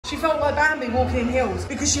She felt like Bambi walking in heels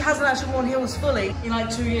because she hasn't actually worn heels fully in like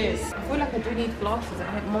 2 years. I feel like I do need glasses.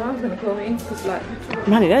 I think Mom's gonna go in because like...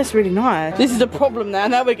 Manny, that's really nice. This is a problem now.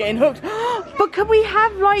 Now we're getting hooked. But can we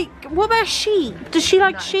have like, what about sheep? Does she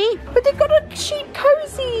like sheep? But they've got a sheep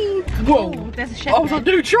cozy. Whoa. Ooh, there's a chef. Oh, I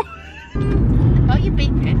do try. Oh, you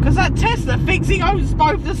beeping? Because that Tesla thinks he owns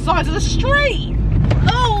both the sides of the street.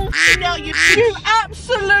 Oh, no, you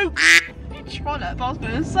absolute trollop, I was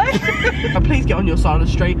gonna say. Oh, please get on your side of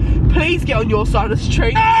the street. Please get on your side of the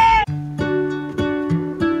street.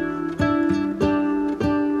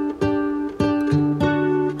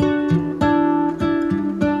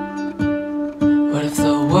 What if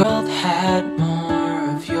the world had more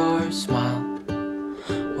of your smile?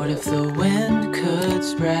 What if the wind could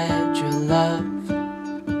spread your love?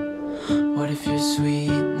 What if your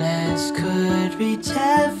sweetness could reach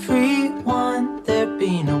everyone? There'd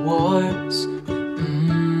be no wars.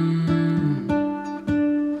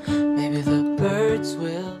 Maybe the birds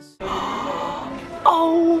will.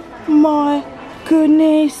 Oh my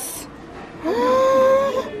goodness.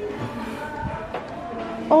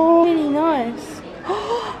 Oh, really nice.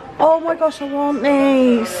 Oh my gosh, I want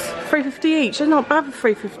these. $3.50 each. They're not bad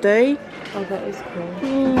for $3.50. Oh, that is cool.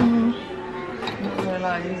 Mm. Not gonna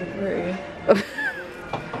lie, these are pretty.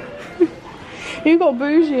 You've got a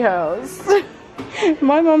bougie house.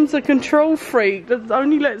 My mum's a control freak that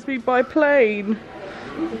only lets me buy plain.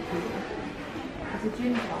 It's a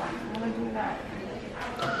gin bar. I wanna do that.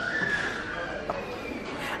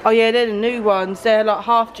 Oh yeah, they're the new ones. They're like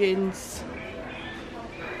half gins.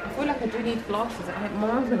 I feel like I do need glasses. I think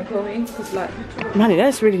Mom's gonna go in because like... Manny,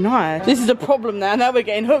 that's really nice. This is a problem now. Now we're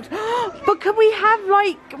getting hooked. But can we have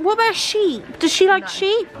like, what about sheep? Does she like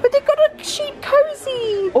sheep? But they've got a sheep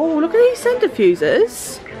cozy. Oh, look at these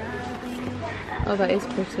centrifuges. Oh, that is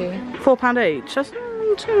pretty. £4 each. That's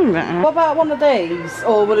not too bad. What about one of these?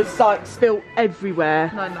 Or will it's like spilt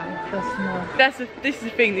everywhere? No, that's not. This is the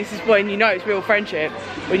thing. This is when you know it's real friendship.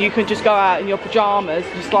 When you can just go out in your pajamas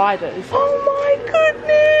and sliders. Oh my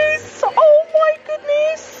goodness! Oh my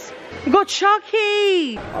goodness! We got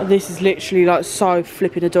Chucky! Oh, this is literally like so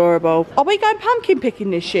flipping adorable. Are we going pumpkin picking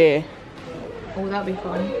this year? Oh, that'd be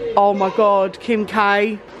fun. Oh my god, Kim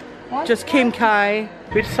K. What? Just Kim K.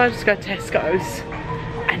 We decided to go to Tesco's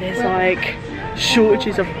and there's like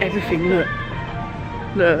shortages of everything.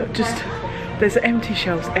 Look, just there's empty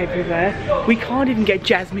shelves everywhere. We can't even get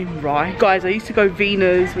jasmine rice. Guys, I used to go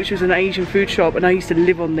Vina's, which was an Asian food shop, and I used to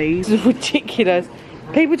live on these. It's ridiculous.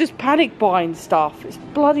 People just panic buying stuff. It's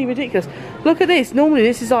bloody ridiculous. Look at this. Normally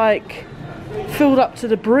this is like filled up to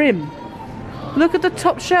the brim. Look at the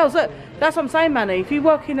top shelves. Look, that's what I'm saying, Manny. If you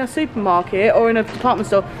work in a supermarket or in a department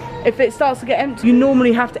store, if it starts to get empty, you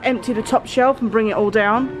normally have to empty the top shelf and bring it all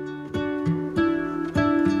down.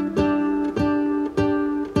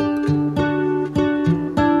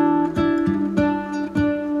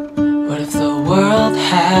 What if the world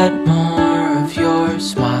had more of your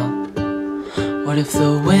smile? What if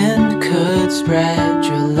the wind could spread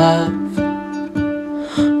your love?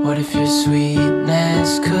 What if your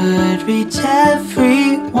sweetness could reach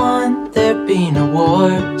everyone? There'd be no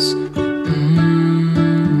wars.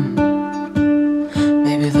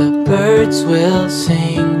 Maybe the birds will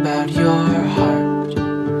sing about your heart.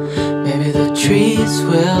 Maybe the trees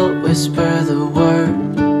will whisper the word.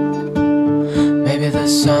 Maybe the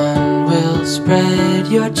sun will spread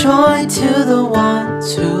your joy to the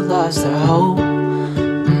ones who lost their hope.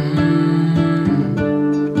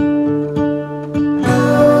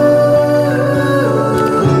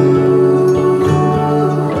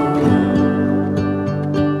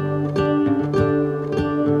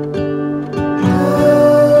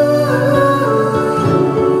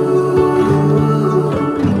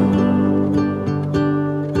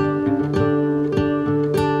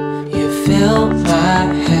 Fill my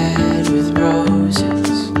head with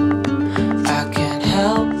roses. I can't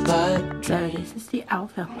help but. So this is the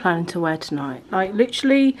outfit I'm planning to wear tonight. Like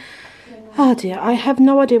literally, oh dear, I have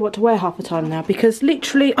no idea what to wear half the time now because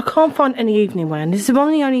literally I can't find any evening wear. And this is one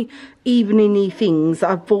of the only evening-y things that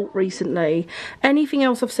I've bought recently. Anything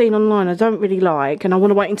else I've seen online I don't really like, and I want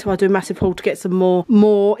to wait until I do a massive haul to get some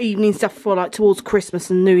more evening stuff for like towards Christmas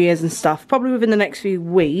and New Year's and stuff, probably within the next few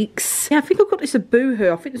weeks. Yeah, I think I've got this at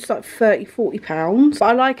Boohoo. I think it's like £30–40, but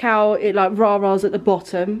I like how it like rah-rahs at the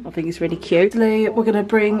bottom. I think it's really cute. We're gonna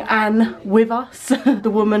bring Anne with us, the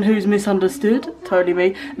woman who's misunderstood. Totally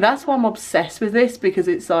me. That's why I'm obsessed with this, because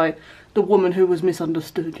it's like the woman who was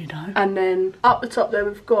misunderstood, you know. And then up the top there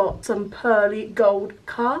we've got some pearly gold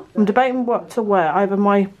cuff. I'm debating what to wear. Either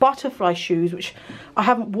my butterfly shoes, which I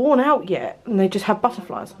haven't worn out yet, and they just have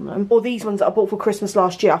butterflies on them, or these ones that I bought for Christmas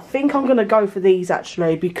last year. I think I'm going to go for these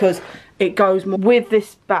actually, because it goes more with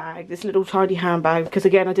this bag, this little tiny handbag, because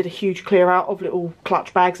again I did a huge clear out of little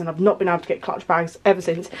clutch bags and I've not been able to get clutch bags ever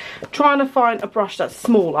since. Trying to find a brush that's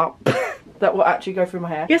smaller that will actually go through my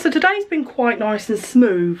hair. Yeah, so today's been quite nice and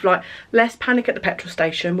smooth, like less panic at the petrol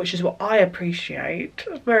station, which is what I appreciate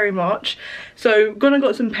very much. So gonna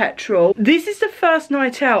got some petrol. This is the first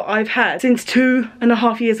night out I've had since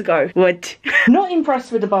 2.5 years ago. What? Not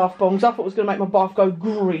impressed with the bath bombs. I thought it was gonna make my bath go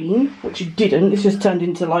green, which it didn't. It's just turned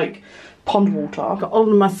into like pond water. Got all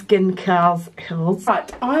of my skincare hills.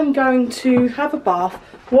 Right, I'm going to have a bath,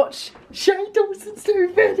 watch Shane Dawson's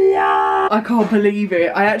new video. I can't believe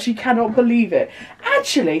it. I actually cannot believe it.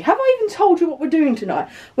 Actually, have I even told you what we're doing tonight?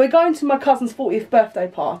 We're going to my cousin's 40th birthday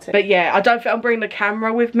party. But yeah, I don't think I'm bringing the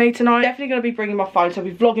camera with me tonight. Definitely going to be bringing my phone, so I'll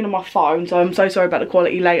be vlogging on my phone, so I'm so sorry about the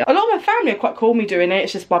quality later. A lot of my family are quite cool with me doing it.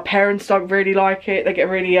 It's just my parents don't really like it. They get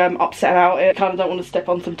really upset about it. Kind of don't want to step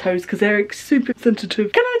on some toes because they're super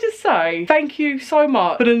sensitive. Can I just say thank you so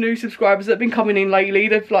much for the new subscribers that have been coming in lately.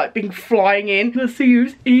 They've like been flying in. I'll see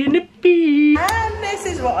you in a bit. And this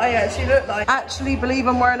is what I actually look like. Actually believe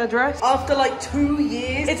I'm wearing a dress after like 2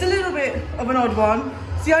 years. It's a little bit of an odd one.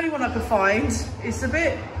 It's the only one I could find. It's a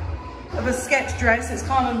bit of a sketch dress. It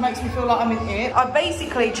kind of makes me feel like I'm in it. I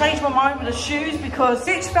basically changed my mind with the shoes because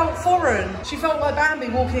Stitch felt foreign. She felt like Bambi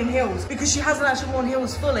walking in heels because she hasn't actually worn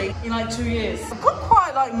heels fully in like 2 years. I've got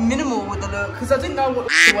quite like minimal with the look because I didn't know what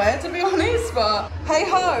to wear, to be honest, but hey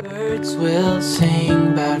ho. Birds will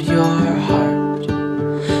sing about your heart.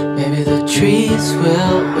 Maybe the trees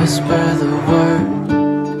will whisper the word.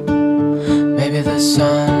 Maybe the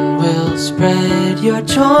sun will spread your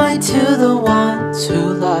joy to the ones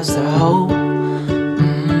who lost their hope.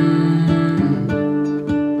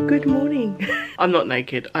 Good morning. I'm not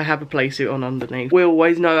naked. I have a play suit on underneath. We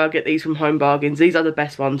always know I'll get these from Home Bargains. These are the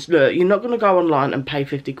best ones. Look, you're not going to go online and pay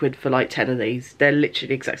 50 quid for like 10 of these. They're literally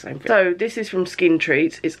the exact same thing. So this is from Skin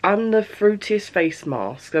Treats. It's the fruitiest face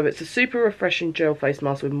mask. So it's a super refreshing gel face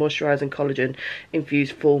mask with moisturising collagen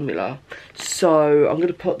infused formula. So I'm going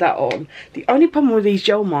to put that on. The only problem with these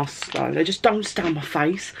gel masks though, they just don't stay on my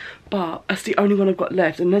face. But that's the only one I've got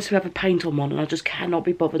left, unless we have a paint on one, and I just cannot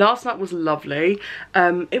be bothered. Last night was lovely.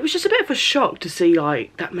 It was just a bit of a shock to see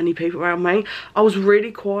like that many people around me. I was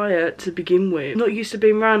really quiet to begin with. Not used to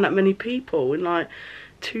being around that many people in like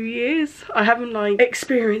 2 years. I haven't like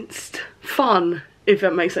experienced fun, if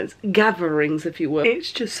that makes sense. Gatherings, if you will.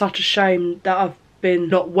 It's just such a shame that I've been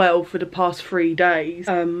not well for the past 3 days.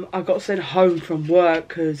 I got sent home from work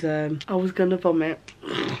because I was gonna vomit.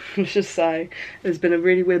 Let's just say there's been a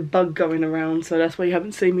really weird bug going around, so that's why you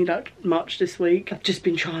haven't seen me that much this week. I've just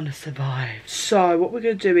been trying to survive. So what we're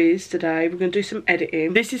gonna do is today we're gonna do some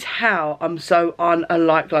editing. This is how I'm so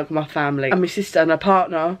unlike like my family. And my sister and her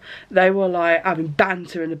partner, they were like having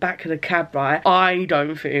banter in the back of the cab, right? I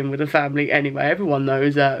don't fit in with the family anyway. Everyone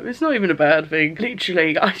knows that. It's not even a bad thing.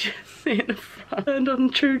 Literally, I just sit in the front and on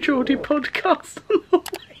True Geordie podcast on the way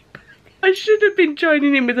back. I should have been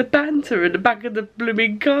joining in with the banter in the back of the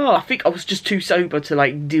blooming car. I think I was just too sober to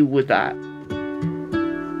like deal with that.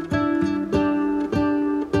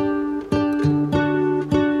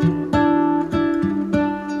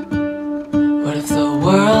 What if the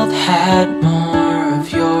world had more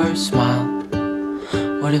of your smile?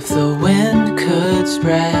 What if the wind could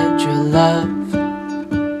spread your love?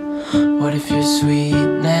 What if your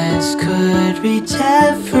sweetness could reach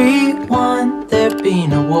everyone? There'd be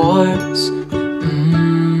no wars.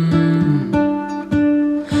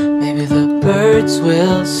 Maybe the birds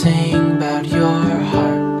will sing about your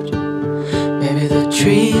heart. Maybe the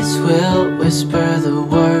trees will whisper the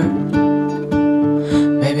word.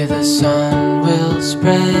 Maybe the sun will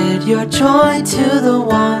spread your joy to the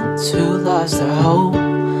ones who lost their hope.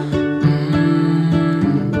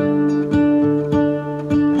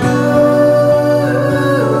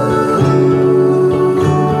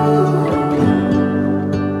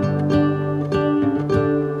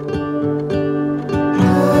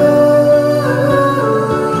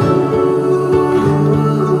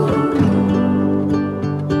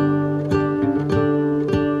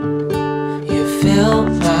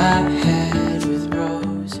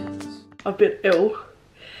 I've been ill.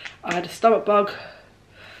 I had a stomach bug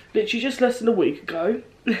literally just less than a week ago.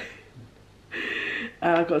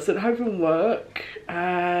 I got sent home from work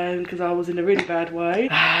and because I was in a really bad way,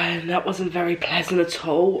 and that wasn't very pleasant at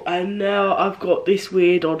all. And now I've got this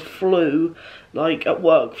weird odd flu, like at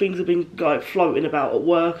work. Things have been like floating about at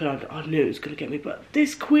work, and I knew it was gonna get me, but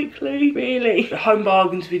this quickly, really. The Home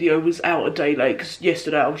Bargains video was out a day late because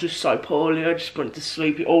yesterday I was just so poorly. I just wanted to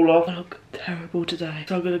sleep it all off. I look terrible today,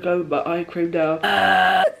 so I'm gonna go with my eye cream now.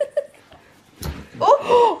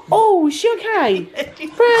 Oh, is she okay?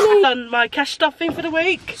 Really? Done my cash stuffing for the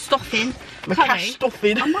week. Stuffing. My cash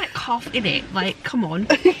stuffing. I might cough in it. Like, come on.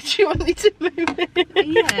 Do you want me to move it?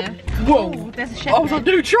 Yeah. Whoa. Oh, there's a chef. I was on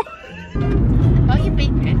neutral. Are you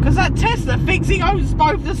beeping? Because that Tesla thinks he owns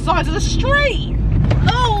both the sides of the street.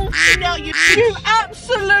 Oh, now you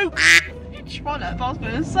absolute trollop, I was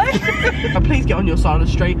going to say. Please get on your side of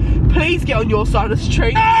the street. Please get on your side of the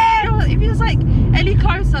street. If he was like any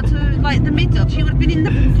closer to like the middle, she would have been in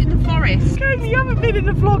the forest. Jamie, you haven't been in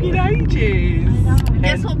the vlog in ages. I know.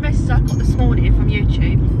 Guess what message I got this morning from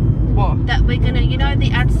YouTube? What? That we're gonna, you know, the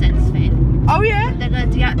AdSense thing. Oh yeah. They're gonna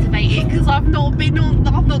deactivate it because I've not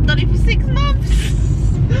done it for 6 months.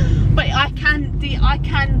 But I can like,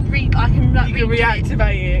 You can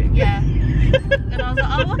reactivate it. Yeah. And I was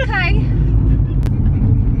like, oh okay.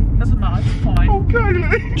 Doesn't matter, it's fine.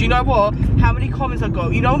 Okay. Do you know what? How many comments I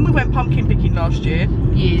got? You know when we went pumpkin picking last year?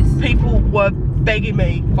 Yes. People were begging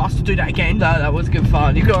me for us to do that again. No, that was good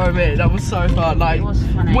fun. You gotta admit, that was so fun. Like, it was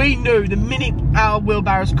funny. We knew the minute our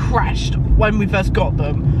wheelbarrows crashed when we first got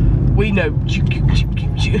them, we knew.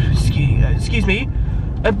 Excuse me.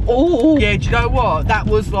 Oh yeah. Do you know what? That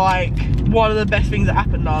was like one of the best things that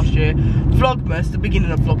happened last year. Vlogmas, the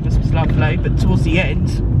beginning of Vlogmas was lovely, but towards the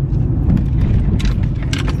end,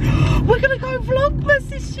 we're gonna go Vlogmas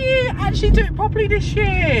this year. Actually do it properly this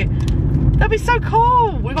year. That'd be so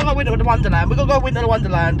cool. We've got to go Winter Wonderland. We've got to go Winter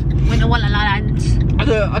Wonderland. Winter Wonderland.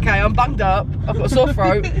 Okay, I'm bunged up. I've got a sore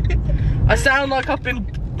throat. I sound like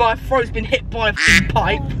my throat's been hit by a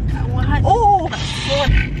pipe. Oh!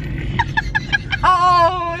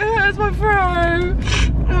 Oh, it hurts my throat.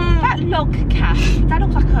 That log cache, that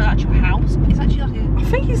looks like an actual house, but it's actually like a... I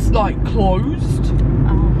think it's like closed.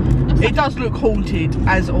 It does look haunted,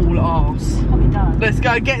 as all arse. Probably does. Let's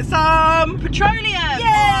go get some petroleum!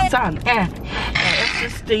 Yeah! Sun, air. That's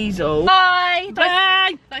just diesel. Bye!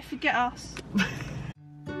 Bye! Don't forget us.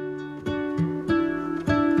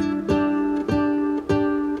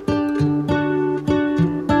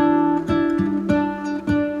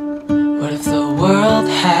 What if the world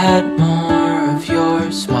had more of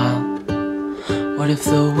your smile? What if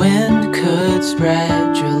the wind could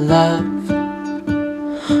spread your love?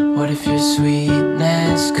 What if your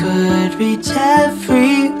sweetness could reach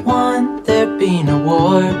everyone? There'd be no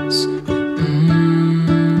wars.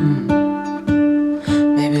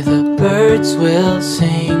 Maybe the birds will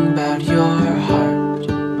sing about your heart.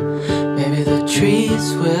 Maybe the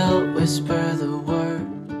trees will whisper the word.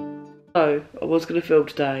 So, I was going to film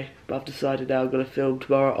today, but I've decided now I'm going to film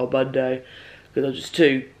tomorrow or Monday because I'm just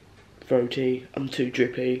too throaty, I'm too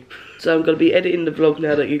drippy. So I'm going to be editing the vlog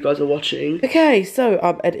now that you guys are watching. Okay, so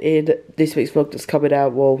I'm editing this week's vlog that's coming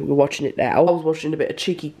out while you're watching it now. I was watching a bit of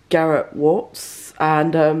cheeky Garrett Watts,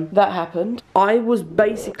 and that happened. I was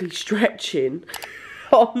basically stretching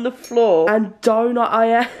on the floor, and donut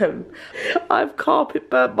I am. I've carpet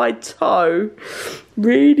burnt my toe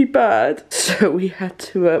really bad, so we had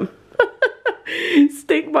to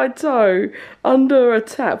stick my toe under a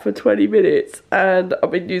tap for 20 minutes, and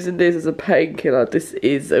I've been using this as a painkiller. This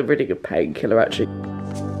is a really good painkiller actually.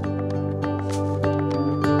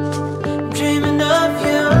 Dreaming of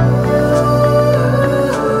you.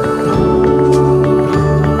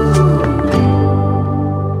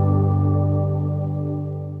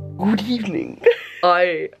 Good evening.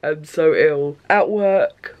 I am so ill. At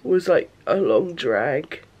work was like a long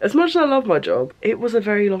drag. As much as I love my job, it was a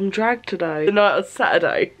very long drag today. The night on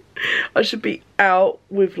Saturday, I should be out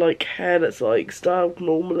with like hair that's like styled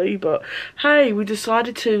normally, but hey, we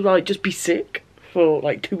decided to like just be sick for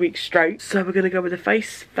like 2 weeks straight. So we're gonna go with the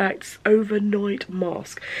Face Facts overnight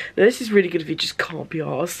mask. Now this is really good if you just can't be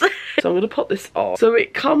arsed. So I'm gonna put this on. So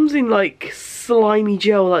it comes in like slimy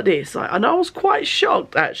gel like this. And I was quite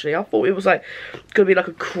shocked actually. I thought it was like gonna be like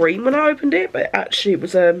a cream when I opened it, but actually it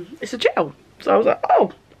was it's a gel. So I was like,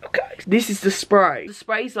 oh, okay. This is the spray. The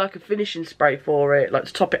spray's like a finishing spray for it, like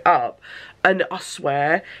to top it up. And I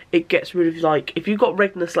swear, it gets rid of like, if you've got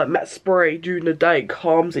redness, like that spray during the day, it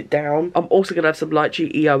calms it down. I'm also going to have some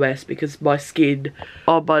Lychee EOS because my skin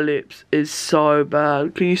on my lips is so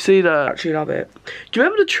bad. Can you see that? I actually love it. Do you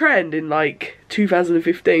remember the trend in like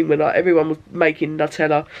 2015 when like everyone was making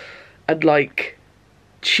Nutella and like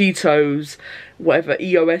Cheetos, whatever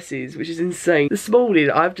EOS is, which is insane. This morning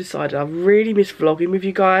I've decided I really miss vlogging with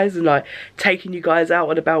you guys and like taking you guys out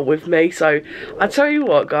and about with me. So I tell you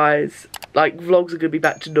what guys, like vlogs are going to be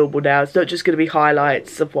back to normal now. It's not just going to be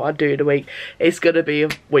highlights of what I do in a week. It's going to be a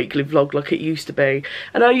weekly vlog like it used to be.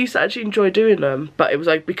 And I used to actually enjoy doing them, but it was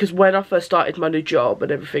like because when I first started my new job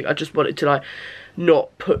and everything, I just wanted to like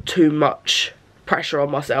not put too much pressure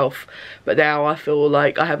on myself. But now I feel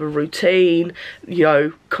like I have a routine, you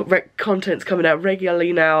know, content's coming out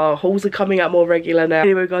regularly now, hauls are coming out more regular now.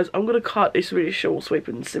 Anyway guys, I'm gonna cut this really short, sweet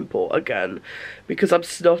and simple again because I'm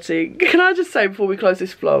snotting. Can I just say before we close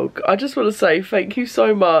this vlog, I just want to say thank you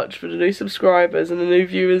so much for the new subscribers and the new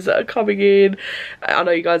viewers that are coming in. I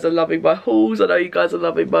know you guys are loving my hauls, I know you guys are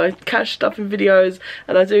loving my cash stuffing videos,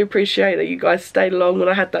 and I do appreciate that you guys stayed along when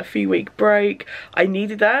I had that few week break. I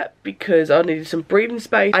needed that because I needed some breathing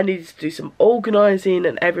space, I needed to do some organising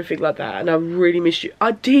and everything like that, and I really miss you.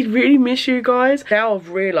 I did really miss you guys. Now I've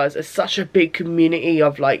realised there's such a big community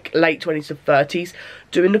of like late 20s to 30s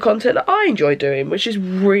doing the content that I enjoy doing, which is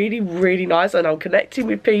really, really nice, and I'm connecting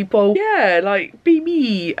with people. Yeah, like be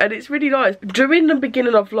me, and it's really nice. During the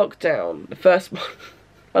beginning of lockdown, the first one,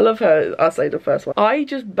 I love how I say the first one, I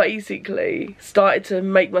just basically started to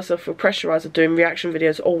make myself feel pressurised of doing reaction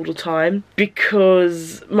videos all the time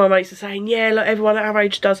because my mates are saying, yeah, like everyone at our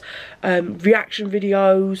age does reaction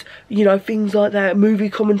videos, you know, things like that, movie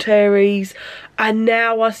commentaries. And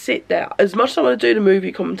now I sit there, as much as I want to do the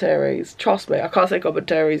movie commentaries, trust me, I can't say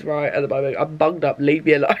commentaries right at the moment. I'm bugged up, leave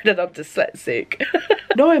me alone, and I'm dyslexic.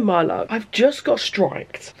 Knowing my luck, I've just got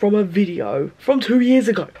striked from a video from 2 years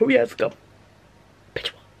ago. 2 years ago.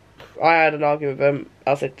 I had an argument with them.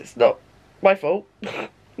 I said, it's not my fault. And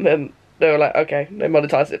then they were like, okay, they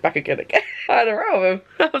monetized it back again. I had a row with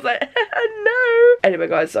them. I was like, no. Anyway,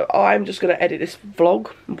 guys, so I'm just going to edit this vlog,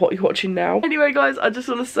 what you're watching now. Anyway, guys, I just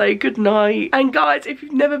want to say good night. And guys, if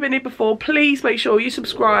you've never been here before, please make sure you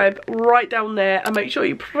subscribe right down there. And make sure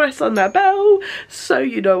you press on that bell so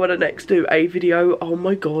you know when I next do a video. Oh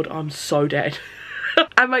my God, I'm so dead.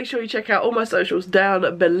 And make sure you check out all my socials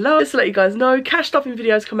down below. Just to let you guys know, cash stuffing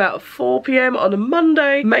videos come out at 4 PM on a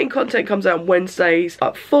Monday. Main content comes out on Wednesdays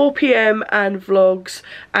at 4 PM, and vlogs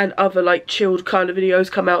and other like chilled kind of videos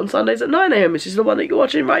come out on Sundays at 9 AM, which is the one that you're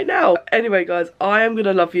watching right now. Anyway guys, I am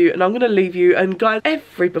gonna love you and I'm gonna leave you, and guys,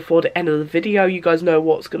 before the end of the video, you guys know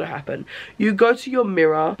what's gonna happen. You go to your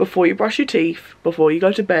mirror before you brush your teeth, before you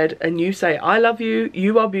go to bed, and you say, I love you,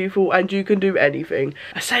 you are beautiful, and you can do anything.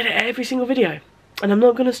 I say that every single video. And I'm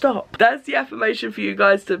not going to stop. That's the affirmation for you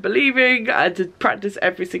guys to believe in and to practice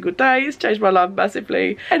every single day. It's changed my life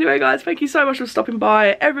massively. Anyway guys, thank you so much for stopping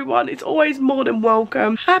by. Everyone, it's always more than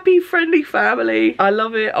welcome. Happy friendly family. I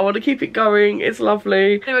love it. I want to keep it going. It's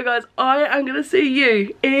lovely. Anyway guys, I am going to see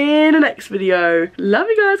you in the next video. Love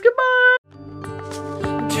you guys. Goodbye.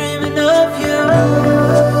 Dreaming of you.